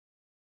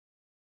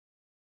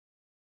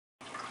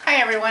Hi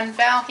everyone,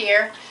 Val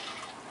here,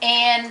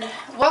 and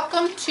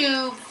welcome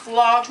to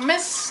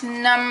Vlogmas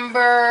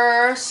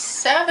number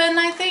 7,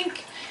 I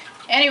think.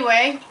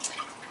 Anyway,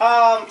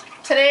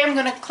 today I'm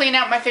going to clean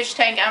out my fish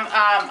tank.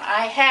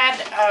 I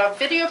had a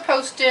video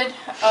posted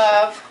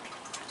of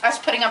us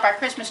putting up our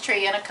Christmas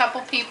tree, and a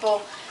couple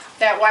people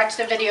that watched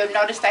the video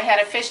noticed I had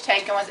a fish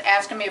tank and was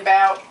asking me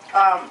about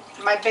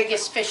my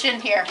biggest fish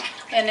in here,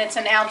 and it's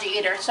an algae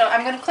eater. So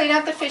I'm going to clean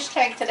out the fish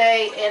tank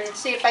today and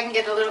see if I can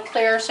get a little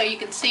clearer so you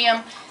can see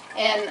him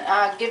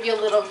and give you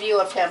a little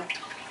view of him.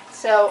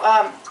 So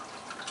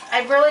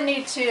I really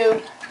need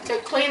to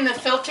clean the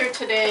filter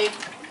today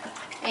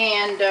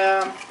and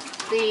the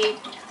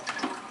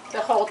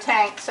whole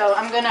tank. So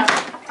I'm going to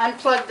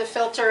unplug the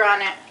filter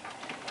on it,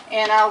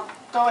 and I'll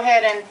go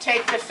ahead and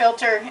take the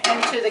filter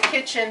into the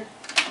kitchen.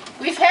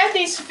 We've had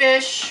these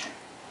fish,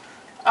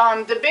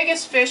 the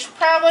biggest fish,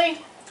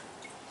 probably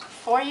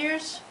 4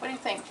 years. What do you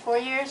think? 4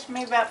 years?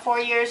 Maybe about 4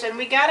 years. And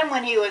we got him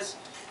when he was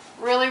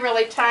really,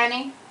 really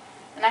tiny.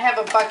 And I have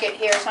a bucket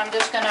here, so I'm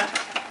just going to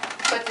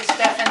put the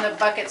stuff in the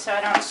bucket so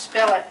I don't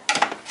spill it.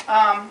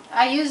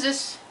 I use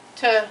this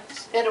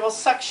it will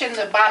suction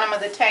the bottom of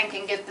the tank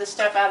and get the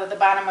stuff out of the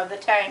bottom of the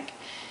tank.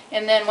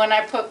 And then when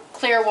I put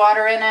clear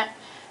water in it,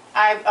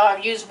 I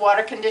use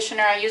water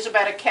conditioner. I use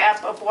about a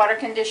cap of water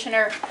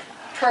conditioner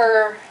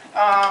per,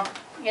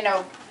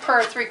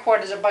 per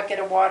 3/4 a bucket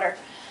of water,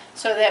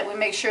 so that we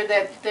make sure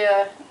that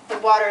the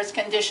water is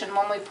conditioned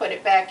when we put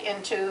it back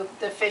into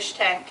the fish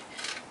tank.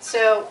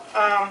 So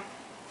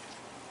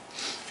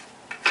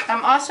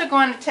I'm also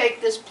going to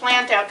take this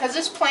plant out, because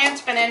this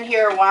plant's been in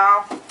here a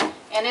while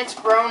and it's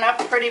grown up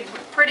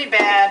pretty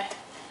bad.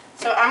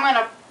 So I'm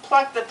going to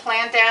pluck the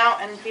plant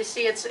out, and you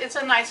see it's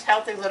a nice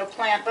healthy little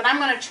plant, but I'm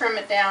going to trim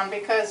it down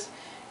because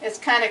it's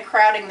kind of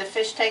crowding the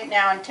fish tank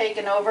now and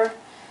taking over.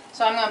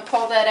 So I'm going to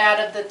pull that out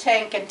of the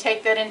tank and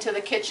take that into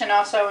the kitchen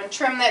also and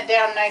trim that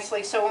down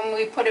nicely, so when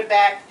we put it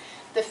back,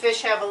 the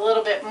fish have a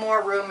little bit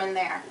more room in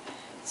there.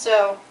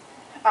 So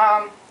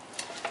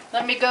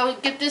let me go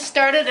get this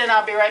started and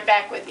I'll be right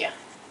back with you.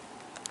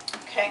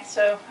 Okay,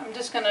 so I'm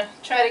just going to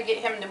try to get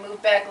him to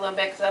move back a little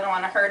bit because I don't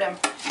want to hurt him.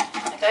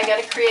 I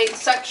got to create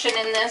suction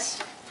in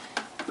this.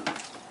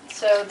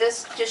 So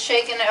this, just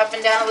shaking it up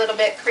and down a little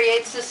bit,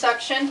 creates the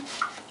suction.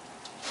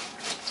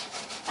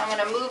 I'm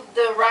going to move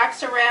the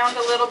rocks around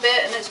a little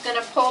bit, and it's going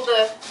to pull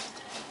the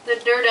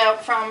dirt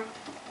out from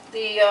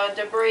the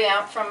debris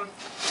out from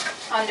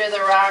under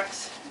the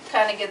rocks.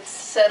 Kind of gets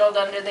settled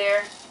under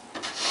there.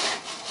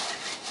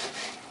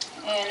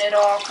 And it'll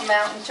all come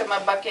out into my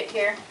bucket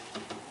here.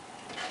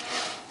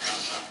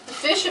 The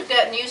fish have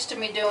gotten used to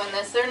me doing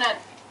this. They're not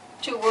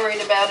too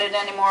worried about it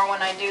anymore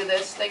when I do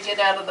this. They get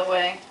out of the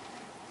way.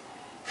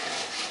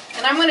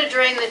 And I'm going to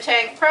drain the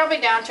tank probably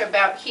down to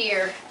about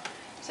here,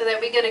 so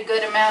that we get a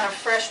good amount of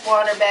fresh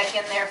water back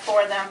in there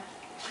for them.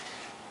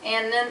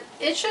 And then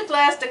it should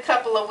last a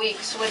couple of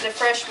weeks with the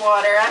fresh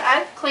water.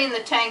 I clean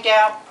the tank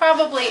out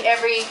probably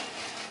every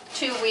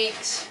 2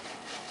 weeks.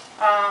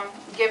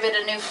 Give it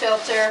a new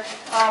filter.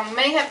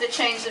 May have to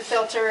change the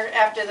filter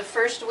after the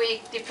first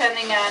week,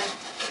 depending on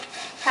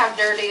how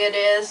dirty it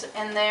is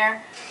in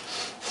there.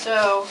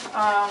 So,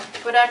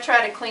 but I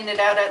try to clean it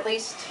out at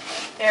least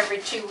every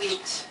 2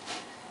 weeks.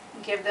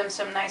 Give them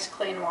some nice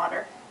clean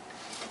water.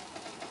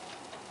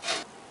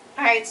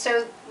 Alright,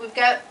 so we've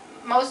got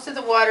most of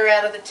the water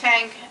out of the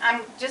tank.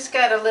 I'm just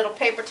got a little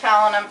paper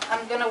towel, and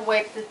I'm going to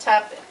wipe the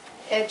top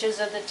edges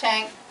of the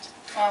tank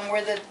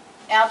where the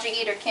algae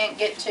eater can't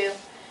get to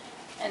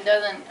and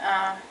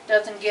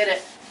doesn't get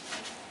it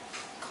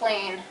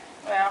clean.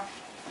 Well,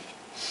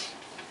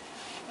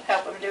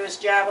 help him do his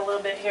job a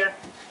little bit here.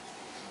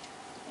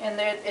 And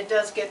there, it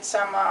does get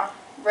some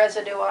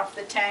residue off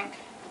the tank.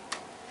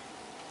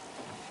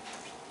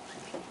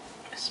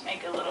 Just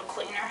make it a little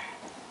cleaner.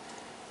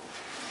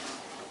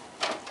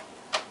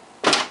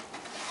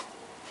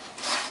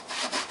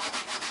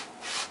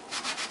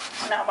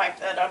 And I'll wipe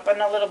that up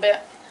in a little bit.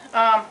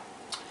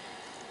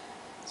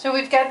 So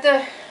we've got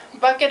the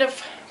bucket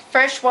of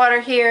fresh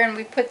water here, and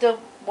we put the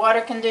water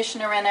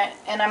conditioner in it,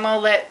 and I'm going to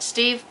let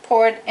Steve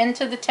pour it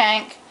into the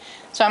tank.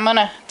 So I'm going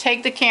to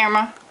take the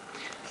camera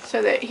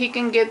so that he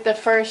can get the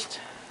first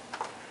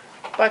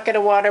bucket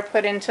of water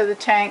put into the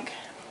tank.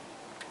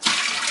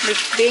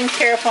 Just being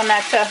careful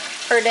not to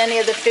hurt any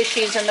of the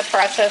fishies in the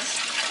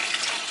process.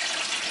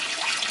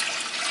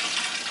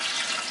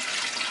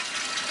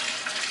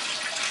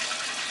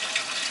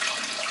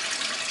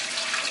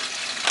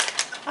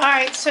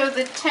 Alright, so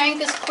the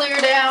tank is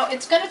cleared out.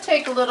 It's going to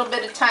take a little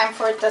bit of time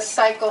for it to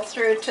cycle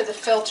through to the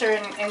filter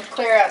and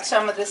clear out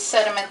some of the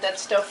sediment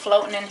that's still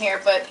floating in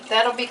here, but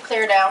that'll be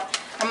cleared out.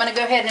 I'm going to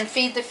go ahead and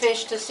feed the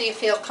fish to see if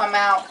he'll come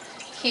out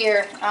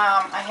here.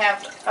 I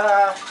have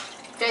a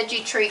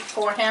veggie treat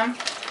for him,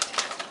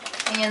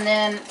 and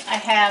then I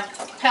have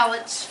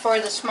pellets for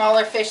the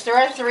smaller fish. There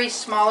are 3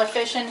 smaller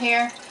fish in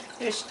here.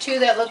 There's 2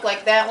 that look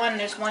like that one.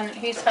 There's one,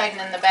 he's hiding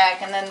in the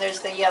back, and then there's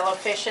the yellow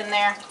fish in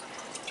there.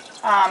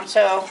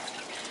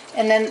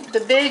 And then the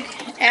big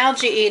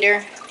algae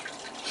eater,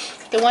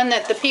 the one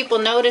that the people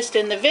noticed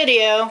in the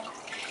video,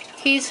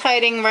 he's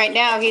hiding right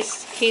now.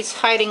 He's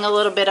hiding a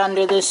little bit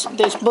under this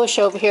bush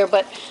over here,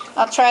 but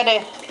I'll try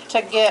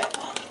to get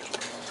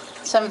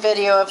some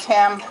video of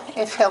him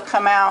if he'll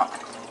come out.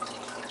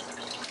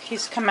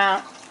 He's come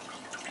out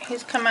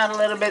a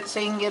little bit so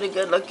you can get a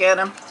good look at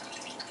him.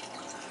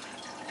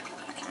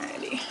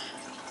 Alrighty.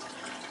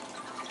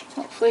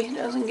 Hopefully he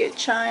doesn't get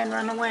shy and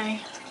run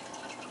away.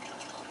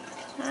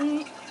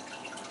 Alright,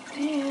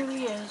 there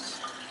he is.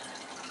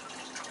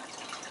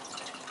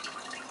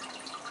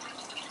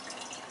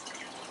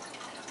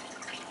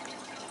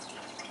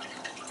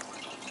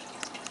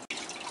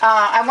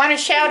 I want to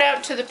shout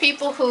out to the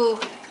people who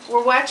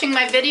were watching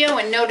my video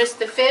and noticed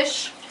the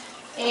fish.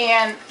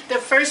 And the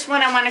first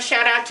one I want to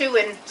shout out to,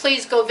 and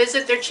please go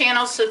visit their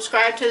channels,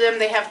 subscribe to them,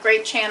 they have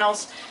great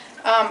channels.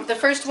 The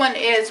first one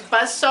is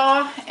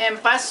Buzzsaw, and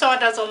Buzzsaw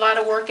does a lot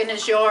of work in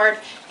his yard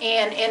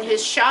and in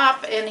his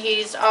shop, and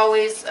he's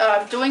always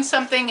doing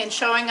something and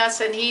showing us,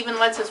 and he even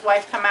lets his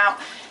wife come out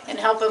and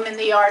help him in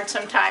the yard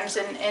sometimes,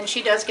 and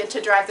she does get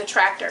to drive the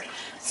tractor.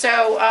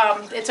 So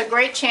it's a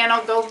great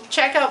channel. Go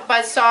check out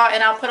Buzzsaw,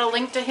 and I'll put a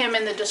link to him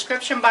in the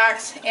description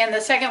box. And the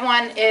second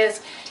one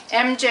is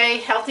MJ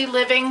Healthy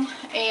Living,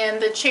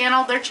 and their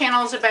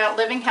channel is about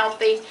living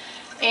healthy,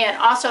 and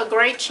also a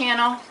great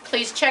channel.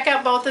 Please check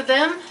out both of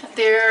them.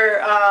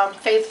 They're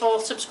faithful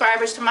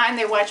subscribers to mine.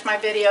 They watch my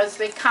videos,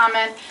 they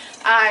comment.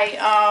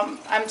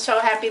 I'm so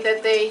happy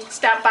that they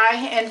stop by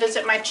and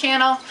visit my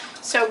channel.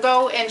 So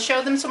go and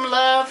show them some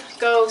love.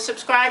 Go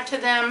subscribe to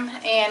them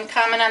and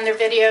comment on their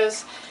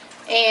videos.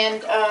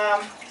 And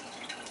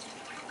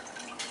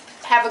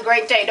have a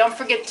great day. Don't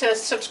forget to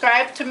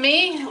subscribe to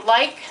me,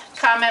 like,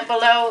 comment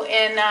below,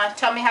 and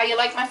tell me how you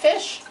like my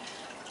fish.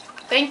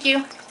 Thank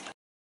you.